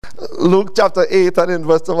Luke chapter 8 and in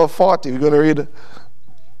verse number 40. We're going to read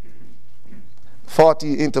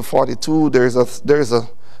 40 into 42. There's a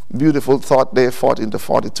beautiful thought there, 40 into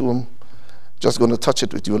 42. I'm just going to touch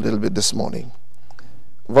it with you a little bit this morning.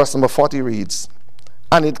 Verse number 40 reads,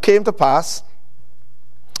 "And it came to pass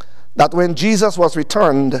that when Jesus was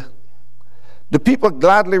returned, the people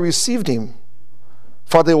gladly received him,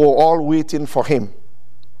 for they were all waiting for him."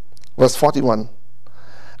 Verse 41,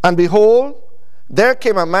 "And behold, there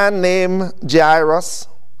came a man named Jairus,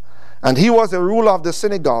 and he was a ruler of the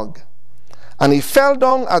synagogue. And he fell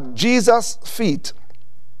down at Jesus' feet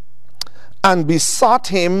and besought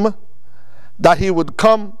him that he would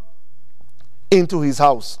come into his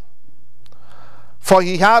house. For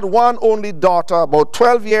he had one only daughter, about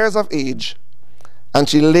 12 years of age, and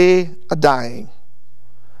she lay a-dying.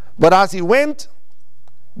 But as he went,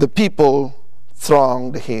 the people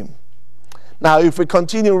thronged him." Now, if we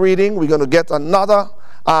continue reading, we're going to get another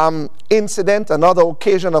incident, another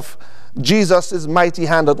occasion of Jesus' mighty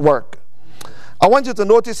hand at work. I want you to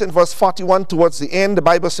notice in verse 41 towards the end, the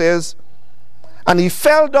Bible says, "And he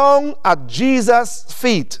fell down at Jesus'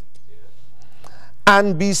 feet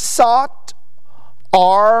and besought,"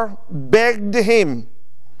 or begged him,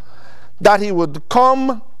 "that he would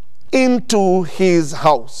come into his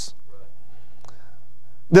house."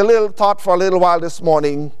 The little thought for a little while this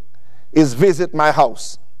morning is, visit my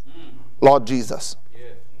house, Lord Jesus.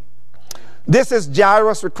 This is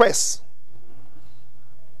Jairus' request,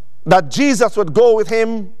 that Jesus would go with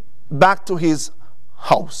him back to his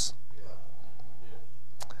house.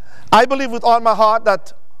 I believe with all my heart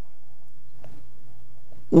that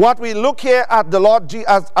what we look here at the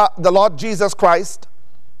Lord Jesus Christ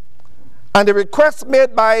and the request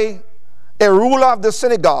made by a ruler of the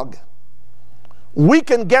synagogue, we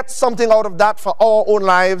can get something out of that for our own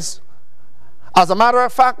lives. As a matter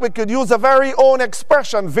of fact, we could use a very own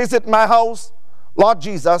expression, visit my house, Lord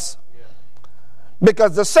Jesus,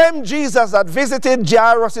 because the same Jesus that visited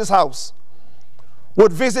Jairus' house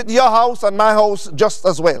would visit your house and my house just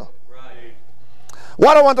as well. Right.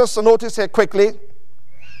 What I want us to notice here quickly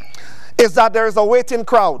is that there is a waiting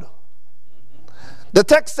crowd. The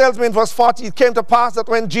text tells me in verse 40, "It came to pass that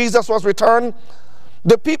when Jesus was returned,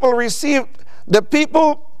 the people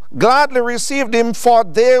gladly received him, for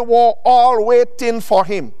they were all waiting for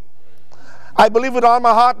him." I believe with all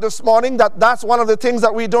my heart this morning that that's one of the things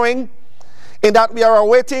that we're doing, in that we are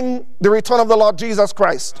awaiting the return of the Lord Jesus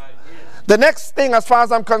Christ. Right, yes. The next thing, as far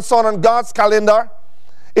as I'm concerned, on God's calendar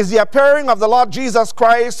is the appearing of the Lord Jesus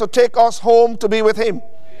Christ to take us home to be with him.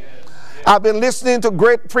 Yes, yes. I've been listening to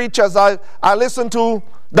great preachers. I listened to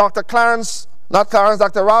Dr.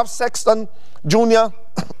 Ralph Sexton Jr.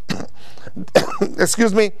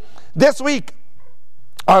 excuse me, this week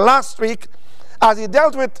or last week, as he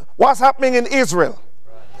dealt with what's happening in Israel.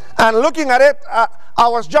 Right. And looking at it, I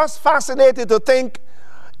was just fascinated to think,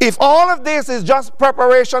 if all of this is just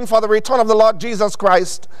preparation for the return of the Lord Jesus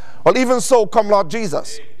Christ, well, even so, come Lord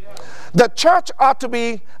Jesus. The church ought to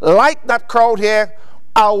be like that crowd here,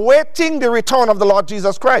 awaiting the return of the Lord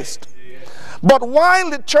Jesus Christ. But while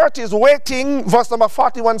the church is waiting, verse number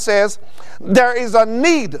 41 says, there is a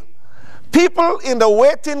need. People in the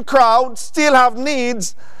waiting crowd still have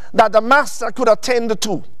needs that the master could attend to.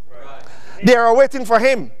 Right. They are waiting for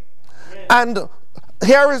him. And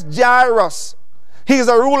here is Jairus. He is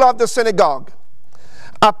a ruler of the synagogue.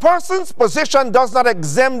 A person's position does not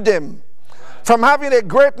exempt him from having a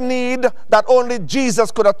great need that only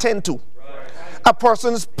Jesus could attend to. A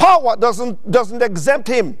person's power doesn't exempt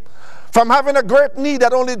him from having a great need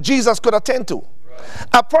that only Jesus could attend to.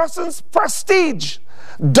 A person's prestige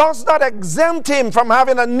does not exempt him from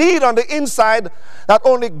having a need on the inside that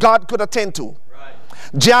only God could attend to.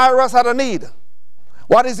 Jairus had a need.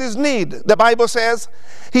 What is his need? The Bible says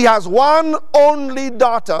he has one only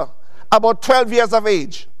daughter, about 12 years of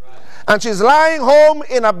age. And she's lying home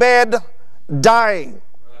in a bed, dying.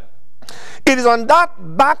 It is on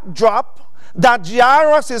that backdrop that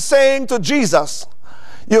Jairus is saying to Jesus,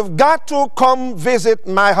 you've got to come visit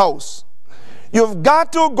my house. You've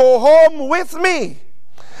got to go home with me.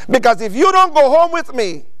 Because if you don't go home with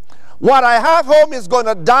me, what I have home is going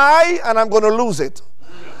to die and I'm going to lose it.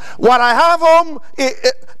 What I have home,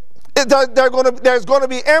 there's going to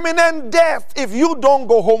be imminent death if you don't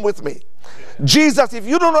go home with me. Jesus, if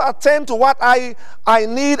you don't attend to what I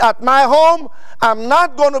need at my home, I'm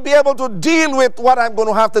not going to be able to deal with what I'm going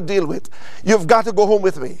to have to deal with. You've got to go home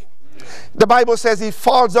with me. The Bible says he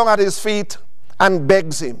falls down at his feet and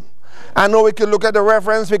begs him. I know we could look at the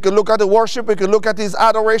reverence, we could look at the worship, we could look at his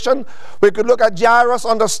adoration, we could look at Jairus'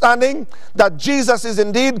 understanding that Jesus is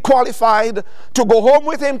indeed qualified to go home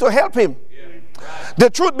with him to help him. Yeah. The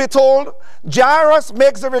truth be told, Jairus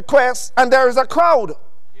makes a request and there is a crowd.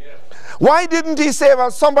 Why didn't he say,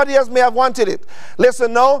 well, somebody else may have wanted it?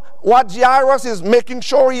 Listen, no, what Jairus is making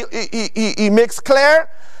sure he makes clear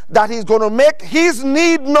that he's going to make his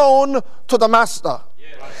need known to the master.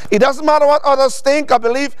 It doesn't matter what others think. I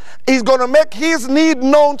believe he's going to make his need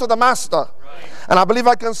known to the master. And I believe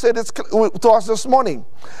I can say this to us this morning.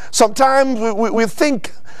 Sometimes we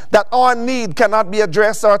think that our need cannot be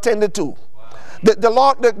addressed or attended to. The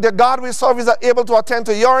Lord, the God we serve is able to attend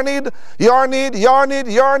to your need at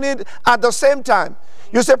the same time.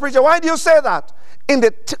 You say, preacher, why do you say that? In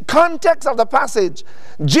the context of the passage,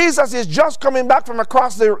 Jesus is just coming back from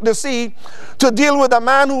across the sea to deal with a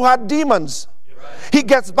man who had demons. He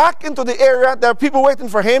gets back into the area. There are people waiting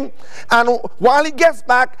for him. And while he gets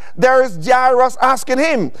back, there is Jairus asking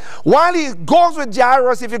him. While he goes with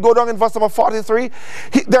Jairus, if you go down in verse number 43,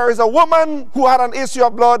 there is a woman who had an issue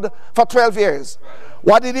of blood for 12 years.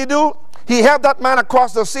 What did he do? He helped that man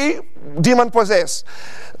across the sea, demon possessed.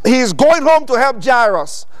 He's going home to help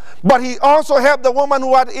Jairus. But he also helped the woman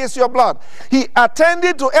who had an issue of blood. He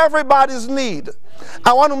attended to everybody's need.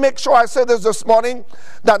 I want to make sure I say this morning,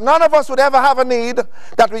 that none of us would ever have a need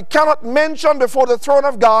that we cannot mention before the throne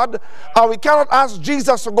of God, or we cannot ask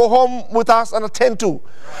Jesus to go home with us and attend to,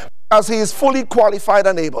 as he is fully qualified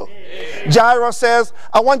and able. Jairus says,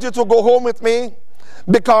 I want you to go home with me,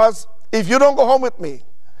 because if you don't go home with me,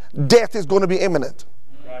 death is going to be imminent.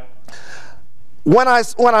 When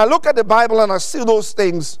I look at the Bible and I see those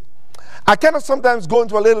things, I cannot sometimes go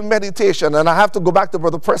into a little meditation, and I have to go back to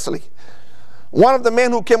Brother Presley. One of the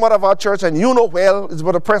men who came out of our church, and you know well, is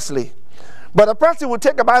Brother Presley. Brother Presley would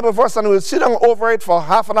take a Bible verse and he would sit down over it for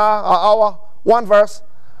half an hour, one verse,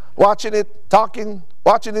 watching it, talking,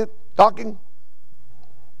 watching it, talking.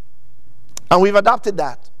 And we've adopted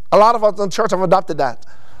that. A lot of us in church have adopted that.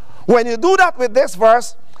 When you do that with this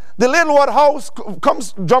verse, the little word house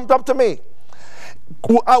jumped up to me.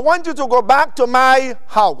 I want you to go back to my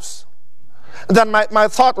house. Then my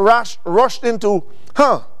thought rushed into,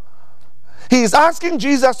 he's asking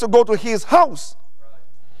Jesus to go to his house.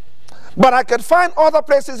 But I could find other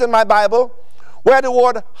places in my Bible where the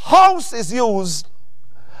word house is used,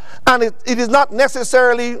 and it is not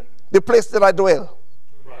necessarily the place that I dwell.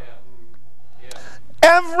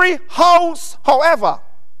 Every house, however,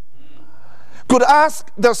 could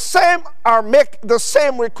ask the same or make the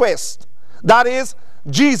same request. That is,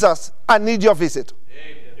 Jesus, I need your visit.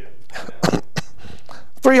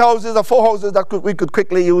 3 houses or 4 houses that we could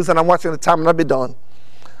quickly use, and I'm watching the time and I'll be done.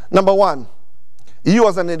 Number 1, you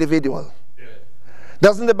as an individual.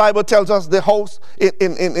 Doesn't the Bible tells us the house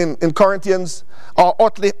in Corinthians, or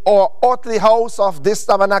earthly house of this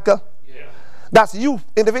tabernacle? Yeah. That's you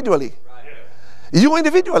individually. Right. Yeah. You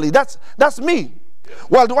individually. That's me. Yeah.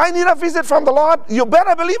 Well, do I need a visit from the Lord? You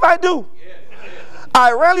better believe I do. Yeah.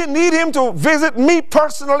 I really need him to visit me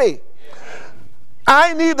personally.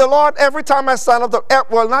 I need the Lord every time I stand up to,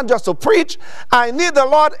 well, not just to preach. I need the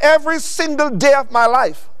Lord every single day of my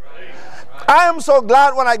life. I am so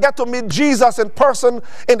glad when I get to meet Jesus in person,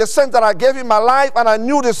 in the sense that I gave him my life and I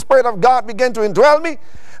knew the Spirit of God began to indwell me.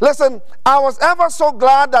 Listen, I was ever so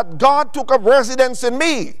glad that God took up residence in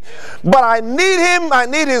me. But I need him. I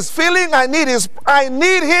need his feeling. I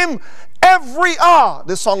need him every hour,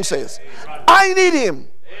 the song says. I need him.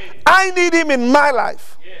 I need him in my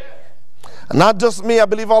life. And not just me. I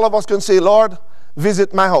believe all of us can say, Lord,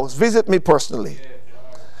 visit my house. Visit me personally.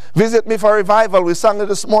 Visit me for revival. We sang it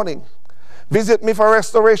this morning. Visit me for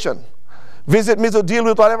restoration. Visit me to deal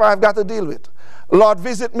with whatever I've got to deal with. Lord,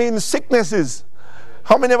 visit me in sicknesses.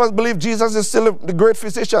 How many of us believe Jesus is still the great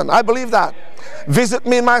physician? I believe that. Visit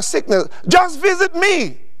me in my sickness. Just visit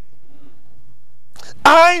me.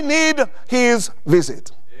 I need his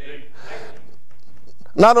visit.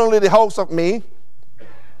 Not only the house of me,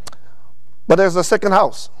 but there's a second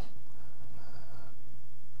house.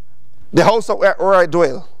 The house of where I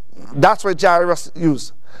dwell. That's where Jairus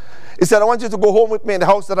used. He said, I want you to go home with me in the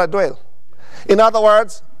house that I dwell. In other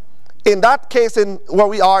words, in that case, in where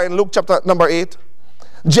we are in Luke chapter number 8,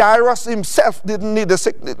 Jairus himself didn't need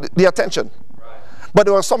the attention. Right. But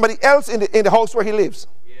there was somebody else in the house where he lives.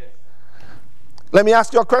 Yes. Let me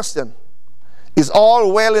ask you a question. Is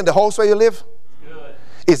all well in the house where you live? Good.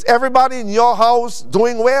 Is everybody in your house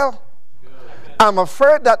doing well? Good. I'm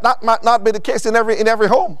afraid that might not be the case in every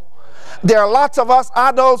home. There are lots of us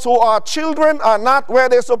adults who our children are not where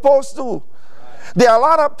they're supposed to. There are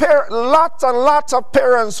lots and lots of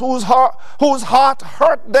parents whose heart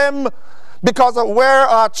hurt them because of where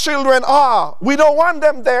our children are. We don't want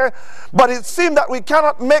them there, but it seems that we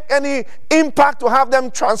cannot make any impact to have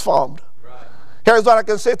them transformed. Right. Here's what I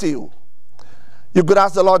can say to you. You could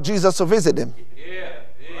ask the Lord Jesus to visit him. Yeah.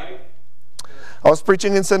 I was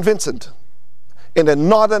preaching in St. Vincent, in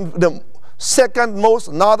the second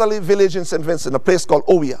most northerly village in St. Vincent, a place called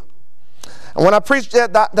Oya. And when I preached there,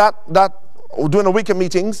 during the weekend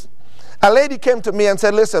meetings, a lady came to me and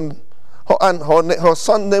said, listen, her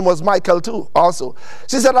son's name was Michael too, also.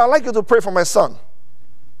 She said, I'd like you to pray for my son.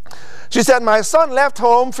 She said, my son left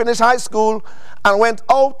home, finished high school, and went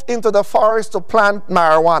out into the forest to plant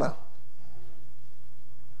marijuana.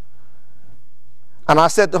 And I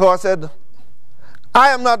said to her,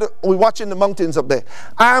 we're watching the mountains up there.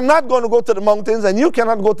 I am not going to go to the mountains, and you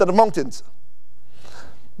cannot go to the mountains.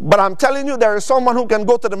 But I'm telling you, there is someone who can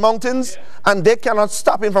go to the mountains, and they cannot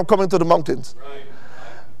stop him from coming to the mountains.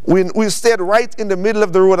 Right. We stayed right in the middle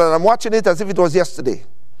of the road, and I'm watching it as if it was yesterday.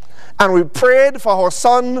 And we prayed for her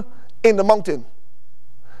son in the mountain.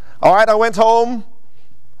 All right, I went home,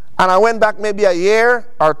 and I went back maybe a year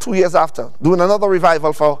or 2 years after, doing another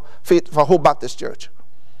revival for Hope Baptist Church.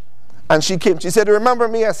 And she came. She said, remember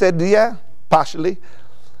me? I said, yeah, partially.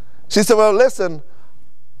 She said, well, listen,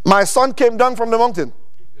 my son came down from the mountain.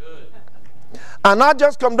 Good. And not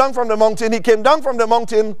just come down from the mountain, he came down from the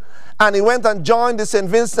mountain and he went and joined the St.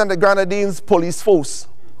 Vincent and the Grenadines police force.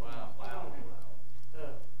 Wow.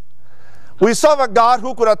 We serve a God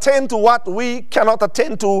who could attend to what we cannot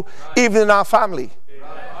attend to, even in our family.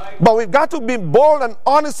 But we've got to be bold and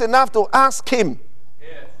honest enough to ask him.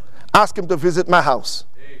 Ask him to visit my house.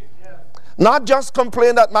 Not just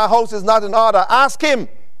complain that my house is not in order. Ask him.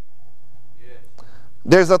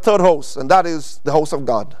 There's a third house, and that is the house of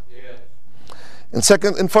God. In 1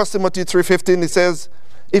 Timothy 3:15, it says,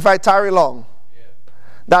 if I tarry long,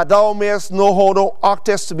 that thou mayest know how thou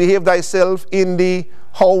oughtest to behave thyself in the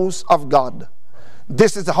house of God.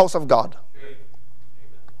 This is the house of God.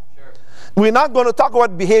 We're not going to talk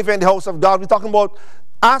about behavior in the house of God. We're talking about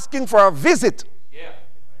asking for a visit.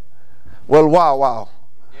 Well, wow.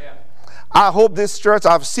 I hope this church,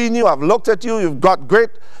 I've seen you, I've looked at you, you've got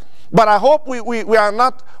great, but I hope we are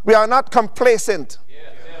not complacent.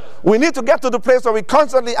 We need to get to the place where we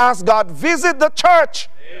constantly ask God, visit the church.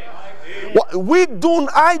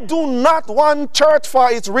 I do not want church for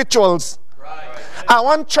its rituals. I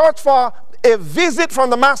want church for a visit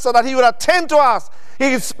from the Master, that he would attend to us.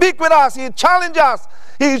 He would speak with us. He would challenge us.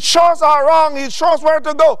 He would show us our wrong. He would show us where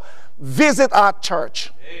to go. Visit our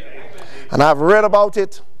church. And I've read about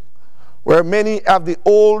it, where many of the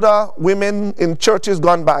older women in churches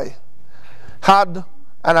gone by had,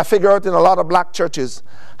 and I figure out in a lot of black churches,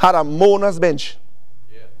 had a mourner's bench.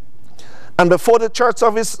 And before the church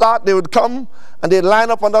service started, they would come and they'd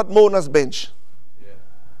line up on that mourner's bench.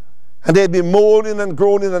 And they'd be moaning and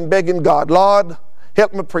groaning and begging God, Lord,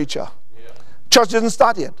 help my preacher. Church didn't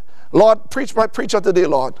start yet. Lord, preach my preacher today,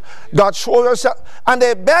 Lord. God, show yourself. And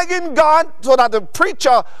they're begging God so that the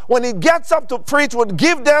preacher, when he gets up to preach, would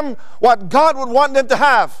give them what God would want them to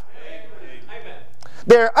have. Amen.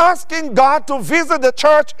 They're asking God to visit the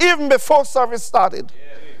church even before service started.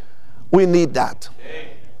 We need that.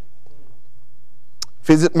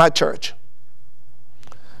 Visit my church.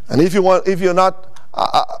 And if you're not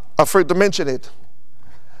afraid to mention it,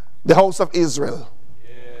 the house of Israel.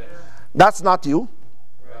 That's not you.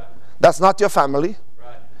 That's not your family.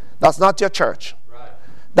 That's not your church.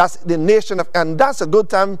 That's the nation of, and that's a good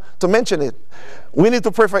time to mention it. We need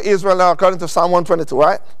to pray for Israel now according to Psalm 122,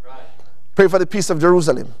 right? Pray for the peace of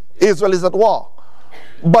Jerusalem. Israel is at war.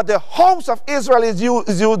 But the house of Israel is used,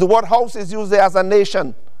 the word house is used there as a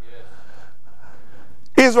nation.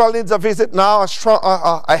 Israel needs a visit now,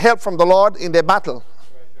 a help from the Lord in their battle.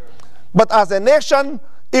 But as a nation,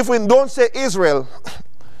 if we don't say Israel,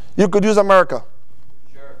 you could use America.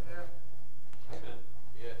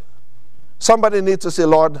 Somebody needs to say,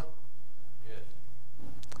 Lord,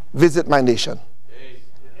 visit my nation.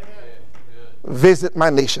 Visit my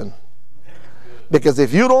nation. Because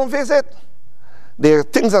if you don't visit, there are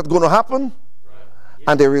things that are going to happen,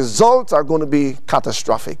 and the results are going to be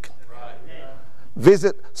catastrophic.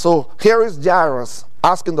 Visit. So here is Jairus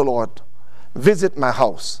asking the Lord, visit my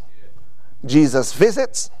house. Jesus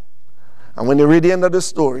visits, and when you read the end of the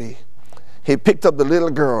story, he picked up the little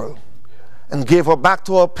girl and gave her back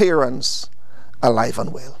to her parents, alive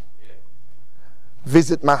and well.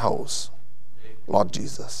 Visit my house, Lord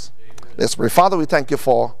Jesus. Let's pray. Father, we thank you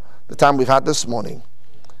for the time we've had this morning.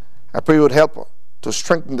 I pray you would help to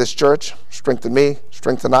strengthen this church, strengthen me,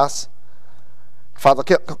 strengthen us. Father,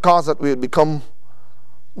 cause that we would become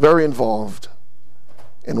very involved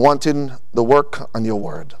in wanting the work on your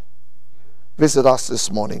word. Visit us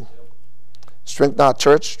this morning. Strengthen our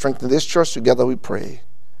church, strengthen this church. Together we pray.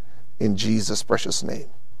 In Jesus' precious name.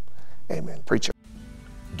 Amen. Preacher.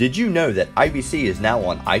 Did you know that IBC is now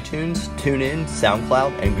on iTunes, TuneIn,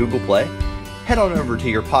 SoundCloud, and Google Play? Head on over to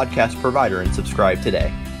your podcast provider and subscribe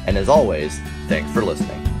today. And as always, thanks for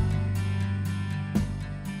listening.